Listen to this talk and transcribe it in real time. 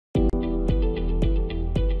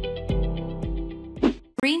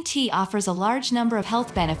Green tea offers a large number of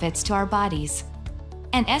health benefits to our bodies.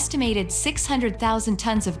 An estimated 600,000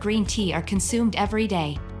 tons of green tea are consumed every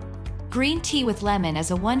day. Green tea with lemon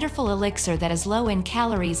is a wonderful elixir that is low in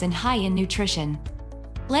calories and high in nutrition.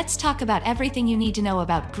 Let's talk about everything you need to know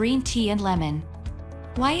about green tea and lemon.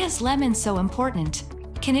 Why is lemon so important?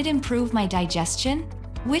 Can it improve my digestion?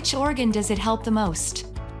 Which organ does it help the most?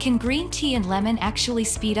 Can green tea and lemon actually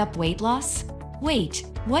speed up weight loss? Wait,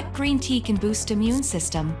 what green tea can boost immune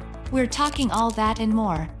system? We're talking all that and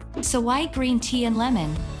more. So why green tea and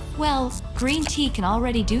lemon? Well, green tea can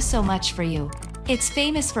already do so much for you. It's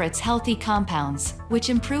famous for its healthy compounds, which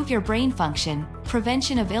improve your brain function,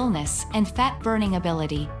 prevention of illness, and fat-burning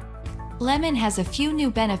ability. Lemon has a few new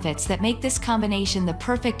benefits that make this combination the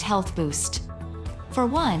perfect health boost. For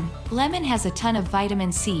one, lemon has a ton of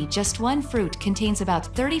vitamin C. Just one fruit contains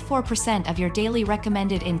about 34% of your daily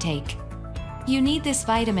recommended intake. You need this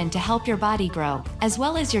vitamin to help your body grow, as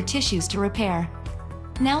well as your tissues to repair.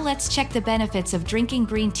 Now let's check the benefits of drinking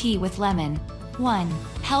green tea with lemon. 1.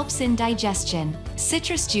 Helps in digestion.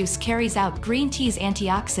 Citrus juice carries out green tea's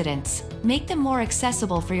antioxidants, make them more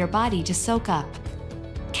accessible for your body to soak up.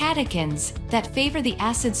 Catechins, that favor the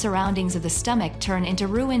acid surroundings of the stomach, turn into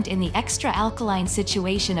ruined in the extra alkaline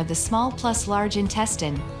situation of the small plus large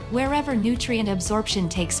intestine, wherever nutrient absorption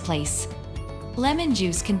takes place. Lemon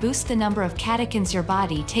juice can boost the number of catechins your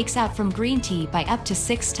body takes out from green tea by up to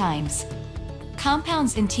 6 times.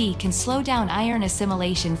 Compounds in tea can slow down iron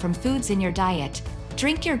assimilation from foods in your diet.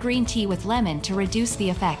 Drink your green tea with lemon to reduce the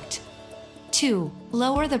effect. 2.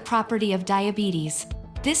 Lower the property of diabetes.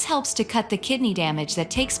 This helps to cut the kidney damage that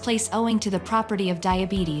takes place owing to the property of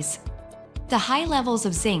diabetes. The high levels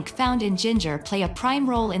of zinc found in ginger play a prime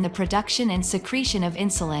role in the production and secretion of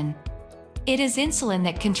insulin. It is insulin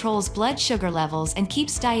that controls blood sugar levels and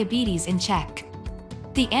keeps diabetes in check.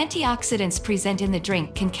 The antioxidants present in the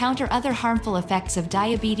drink can counter other harmful effects of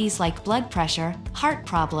diabetes like blood pressure, heart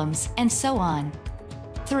problems, and so on.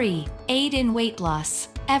 3. Aid in weight loss.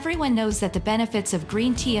 Everyone knows that the benefits of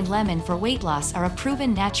green tea and lemon for weight loss are a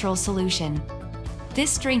proven natural solution.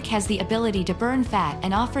 This drink has the ability to burn fat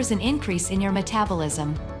and offers an increase in your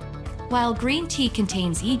metabolism. While green tea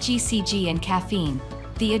contains EGCG and caffeine,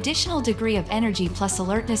 the additional degree of energy plus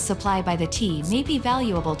alertness supplied by the tea may be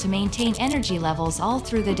valuable to maintain energy levels all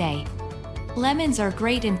through the day. Lemons are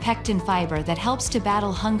great in pectin fiber that helps to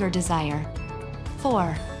battle hunger desire.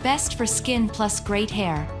 4. Best for skin plus great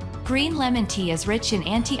hair. Green lemon tea is rich in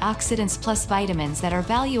antioxidants plus vitamins that are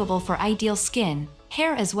valuable for ideal skin,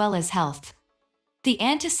 hair as well as health. The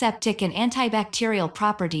antiseptic and antibacterial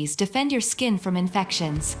properties defend your skin from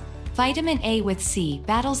infections. Vitamin A with C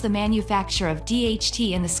battles the manufacture of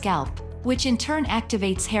DHT in the scalp, which in turn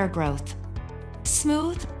activates hair growth.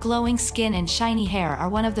 Smooth, glowing skin and shiny hair are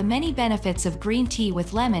one of the many benefits of green tea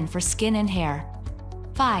with lemon for skin and hair.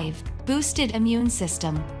 5. Boosted immune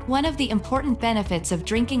system. One of the important benefits of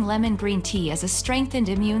drinking lemon green tea is a strengthened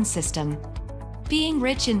immune system. Being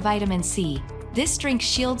rich in vitamin C, this drink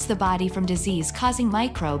shields the body from disease-causing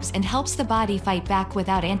microbes and helps the body fight back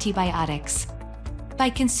without antibiotics. By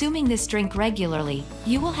consuming this drink regularly,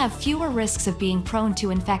 you will have fewer risks of being prone to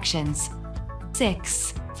infections.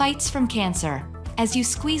 6. Fights from cancer. As you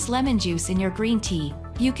squeeze lemon juice in your green tea,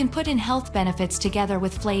 you can put in health benefits together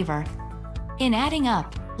with flavor. In adding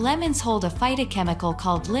up, lemons hold a phytochemical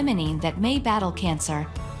called limonene that may battle cancer.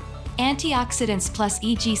 Antioxidants plus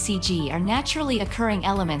EGCG are naturally occurring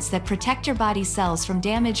elements that protect your body's cells from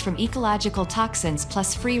damage from ecological toxins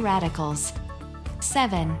plus free radicals.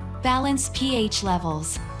 7. Balance pH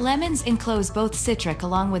levels. Lemons enclose both citric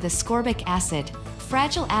along with ascorbic acid.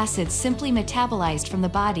 Fragile acids simply metabolized from the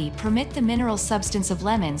body permit the mineral substance of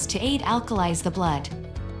lemons to aid alkalize the blood.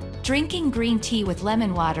 Drinking green tea with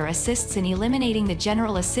lemon water assists in eliminating the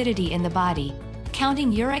general acidity in the body,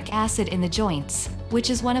 counting uric acid in the joints,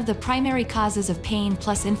 which is one of the primary causes of pain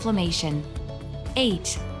plus inflammation.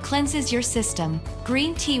 8. Cleanses your system.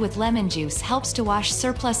 Green tea with lemon juice helps to wash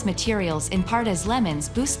surplus materials in part as lemons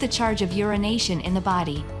boost the charge of urination in the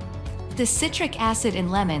body. The citric acid in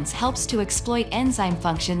lemons helps to exploit enzyme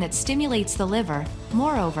function that stimulates the liver.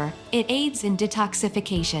 Moreover, it aids in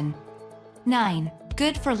detoxification. 9.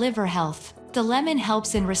 Good for liver health. The lemon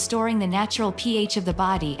helps in restoring the natural pH of the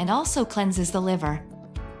body and also cleanses the liver.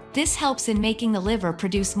 This helps in making the liver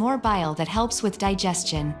produce more bile that helps with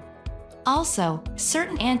digestion. Also,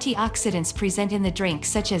 certain antioxidants present in the drink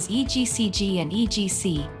such as EGCG and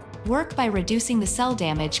EGC work by reducing the cell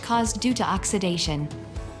damage caused due to oxidation.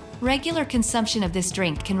 Regular consumption of this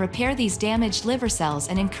drink can repair these damaged liver cells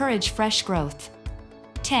and encourage fresh growth.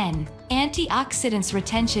 10. Antioxidants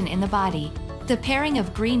retention in the body. The pairing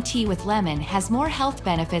of green tea with lemon has more health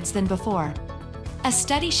benefits than before. A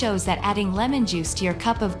study shows that adding lemon juice to your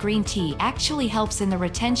cup of green tea actually helps in the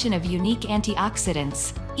retention of unique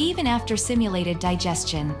antioxidants, even after simulated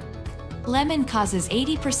digestion. Lemon causes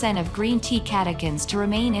 80% of green tea catechins to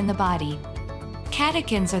remain in the body.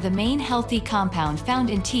 Catechins are the main healthy compound found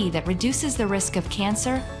in tea that reduces the risk of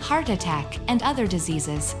cancer, heart attack, and other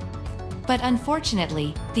diseases. But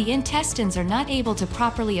unfortunately, the intestines are not able to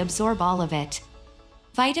properly absorb all of it.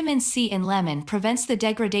 Vitamin C in lemon prevents the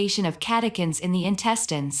degradation of catechins in the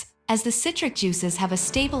intestines, as the citric juices have a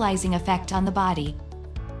stabilizing effect on the body.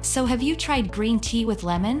 So have you tried green tea with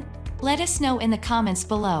lemon? Let us know in the comments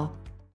below.